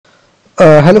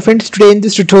Hello friends, today in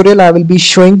this tutorial I will be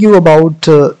showing you about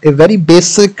a very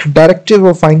basic directive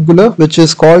of Angular which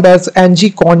is called as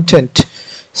ng content.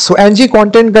 So ng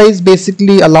content guys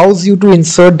basically allows you to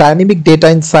insert dynamic data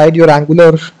inside your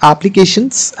Angular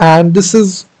applications, and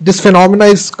this phenomena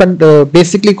is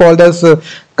basically called as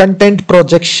content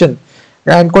projection.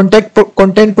 And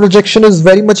content projection is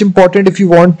very much important if you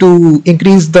want to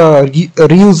increase the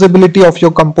reusability of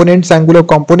your components, Angular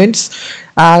components,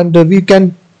 and we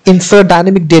can insert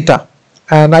dynamic data.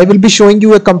 And I will be showing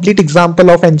you a complete example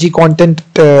of ng content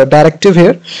directive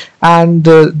here, and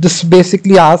this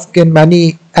basically asks in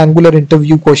many Angular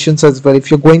interview questions as well. If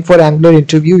you're going for Angular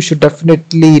interview, you should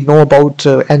definitely know about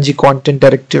ng content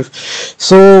directive.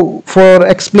 So for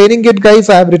explaining it guys,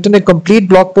 I have written a complete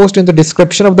blog post in the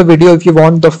description of the video. If you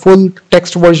want the full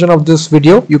text version of this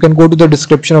video, you can go to the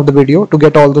description of the video to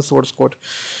get all the source code.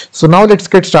 So now let's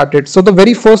get started. So the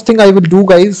very first thing I will do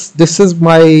guys, this is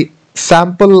my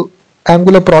sample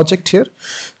Angular project here,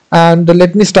 and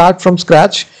let me start from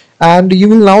scratch. And you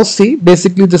will now see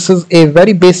basically this is a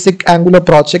very basic Angular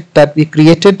project that we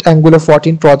created, Angular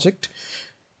 14 project,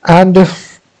 and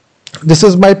this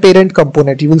is my parent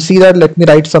component. You will see that. Let me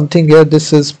write something here.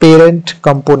 This is parent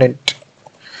component.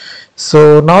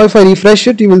 So now if I refresh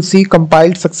it, you will see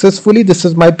compiled successfully. This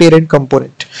is my parent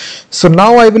component. So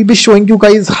now I will be showing you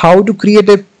guys how to create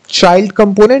a child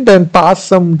component and pass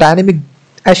some dynamic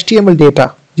HTML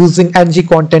data using ng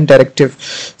content directive.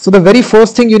 So the very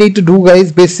first thing you need to do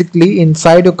guys, basically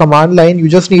inside your command line, you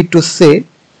just need to say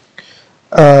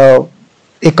a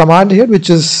command here which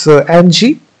is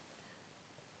ng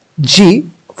g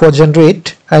for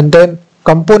generate and then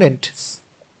components,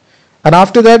 and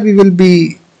after that we will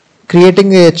be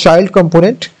creating a child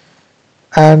component,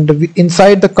 and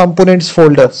inside the components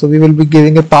folder, so we will be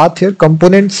giving a path here,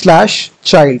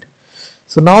 component/child.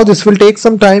 So now this will take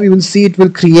some time. You will see it will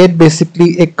create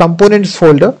basically a components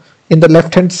folder in the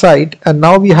left hand side, and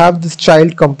now we have this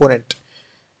child component,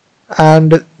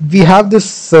 and we have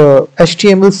this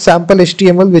HTML sample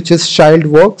HTML which is child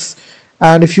works.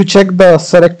 And if you check the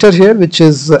selector here which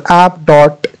is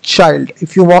app.child,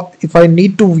 if I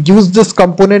need to use this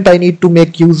component, I need to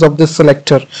make use of this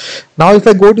selector. Now if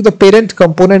I go to the parent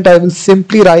component, I will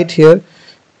simply write here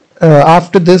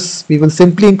after this we will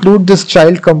simply include this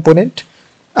child component,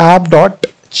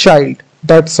 app.child.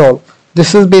 That's all.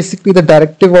 This is basically the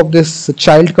directive of this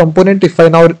child component. If I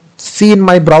now see in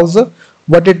my browser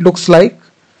what it looks like,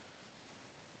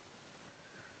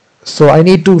 so I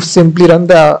need to simply run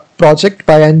the project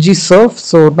by ng-serve.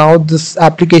 So now this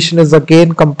application is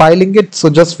again compiling it, so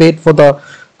just wait for the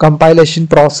compilation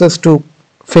process to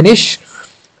finish.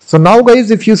 So now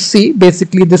guys, if you see,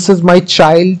 basically this is my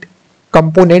child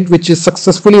component which is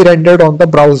successfully rendered on the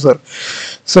browser.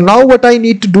 So now what I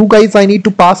need to do guys, I need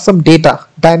to pass some data,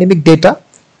 dynamic data,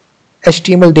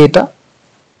 HTML data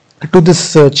to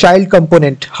this child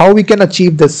component. How we can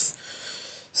achieve this?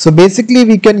 So basically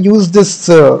we can use this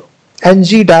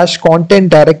ng-content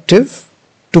directive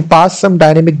to pass some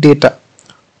dynamic data.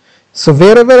 So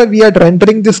wherever we are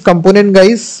rendering this component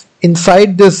guys,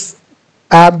 inside this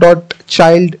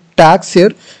app.child tags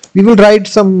here, we will write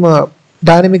some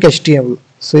dynamic HTML.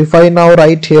 So if I now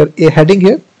write here a heading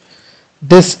here,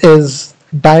 this is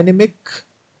dynamic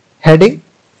heading,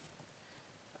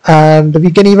 and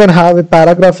we can even have a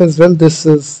paragraph as well. This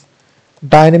is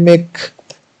dynamic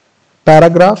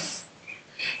paragraph.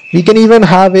 We can even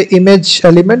have an image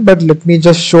element, but let me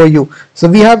just show you. So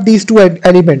we have these two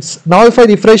elements. Now if I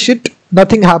refresh it,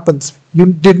 nothing happens.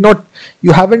 You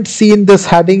haven't seen this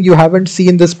heading, you haven't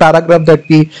seen this paragraph that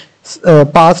we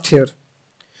passed here.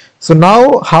 So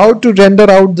now how to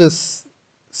render out this?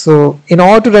 So in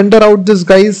order to render out this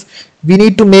guys, we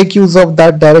need to make use of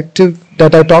that directive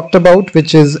that I talked about,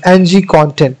 which is ng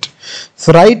content.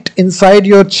 So right inside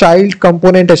your child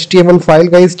component HTML file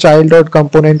guys,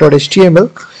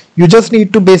 child.component.html, you just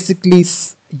need to basically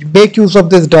make use of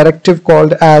this directive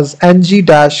called as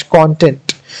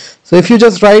ng-content. So if you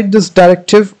just write this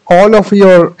directive, all of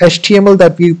your HTML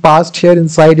that we passed here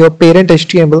inside your parent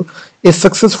HTML is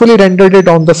successfully rendered it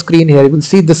on the screen here. You will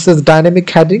see this is dynamic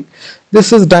heading,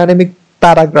 this is dynamic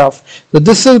paragraph. So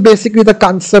this is basically the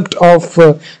concept of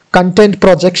content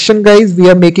projection guys. We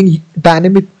are making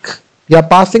dynamic, we are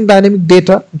passing dynamic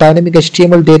data, dynamic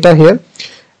HTML data here,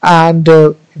 and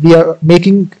we are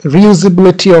making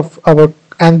reusability of our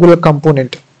Angular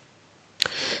component.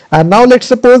 And now let's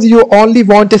suppose you only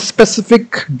want a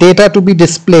specific data to be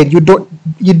displayed. You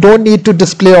don't need to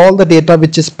display all the data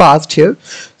which is passed here.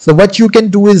 So what you can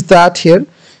do is that here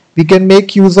we can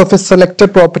make use of a selector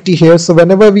property here. So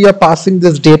whenever we are passing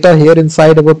this data here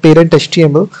inside our parent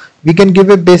HTML, we can give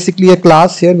it basically a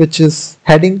class here, which is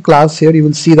heading class here. You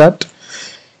will see that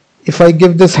if I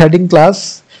give this heading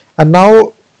class, and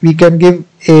now we can give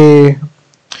a,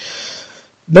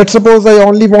 let's suppose I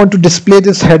only want to display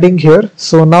this heading here.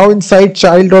 So now inside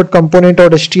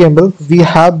child.component.html, we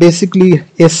have basically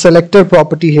a selector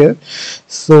property here.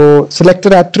 So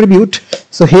selector attribute.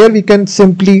 So here we can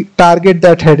simply target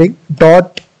that heading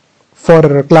dot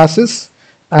for classes,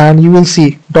 and you will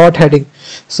see dot heading.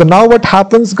 So now what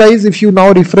happens, guys, if you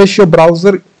now refresh your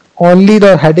browser, only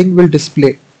the heading will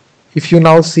display. If you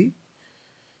now see,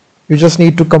 you just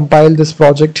need to compile this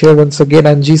project here once again,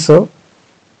 ngserve.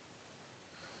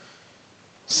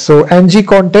 So ng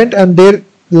content, and there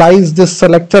lies this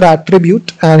selector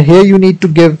attribute, and here you need to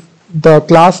give the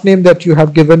class name that you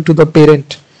have given to the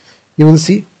parent. You will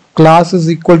see class is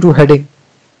equal to heading.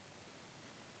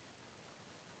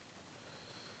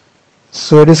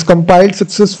 So it is compiled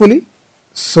successfully.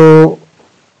 So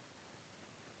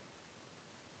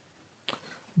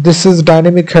this is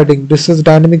dynamic heading, this is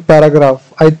dynamic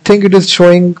paragraph. I think it is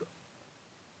showing,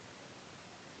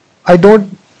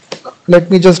 let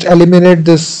me just eliminate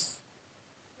this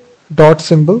dot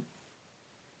symbol.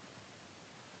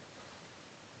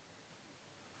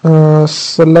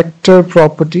 Selector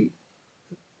property.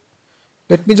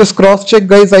 Let me just cross check,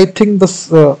 guys. I think this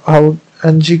how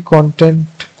ng content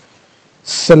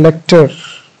selector,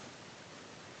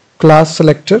 class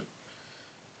selector.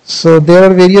 So there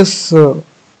are various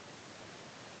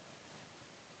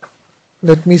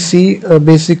let me see,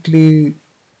 basically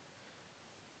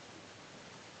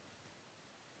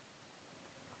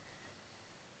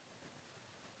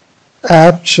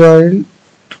app child.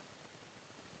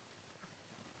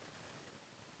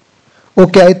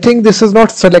 Okay, I think this is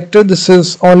not selector, this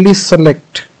is only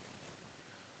select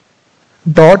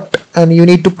dot, and you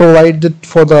need to provide it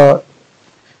for the,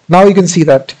 now you can see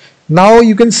that. Now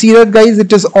you can see that, guys,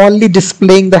 it is only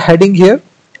displaying the heading here,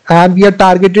 and we are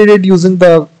targeted it using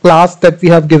the class that we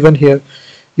have given here.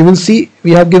 You will see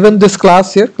we have given this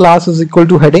class here, class is equal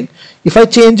to heading. If I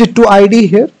change it to ID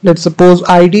here, let's suppose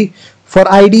ID, for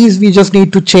IDs we just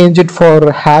need to change it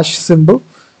for hash symbol.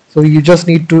 So you just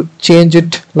need to change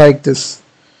it like this.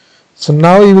 So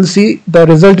now you will see the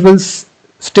result will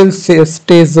still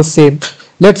stays the same.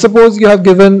 Let's suppose you have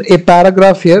given a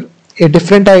paragraph here, a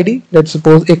different ID, let's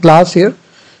suppose a class here,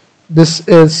 this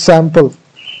is sample.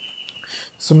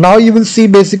 So now you will see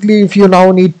basically if you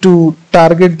now need to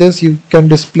target this, you can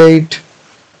display it,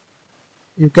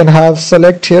 you can have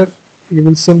select here, you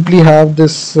will simply have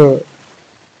this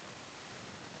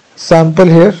sample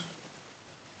here.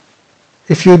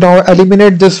 If you now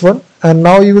eliminate this one, and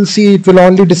now you will see it will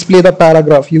only display the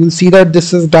paragraph. You will see that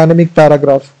this is dynamic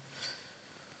paragraph.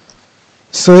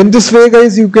 So in this way,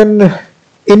 guys, you can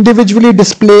individually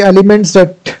display elements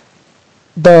that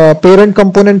the parent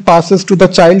component passes to the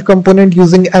child component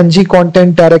using ng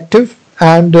content directive,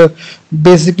 and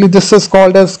basically this is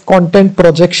called as content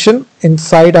projection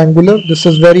inside Angular. This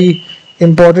is very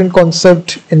important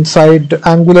concept inside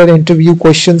Angular interview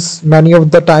questions. Many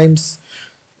of the times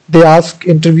they ask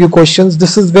interview questions.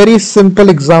 This is very simple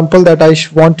example that I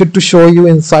wanted to show you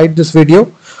inside this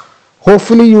video.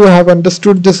 Hopefully you have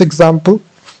understood this example.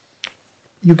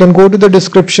 You can go to the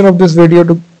description of this video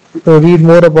to read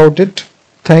more about it.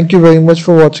 Thank you very much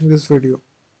for watching this video.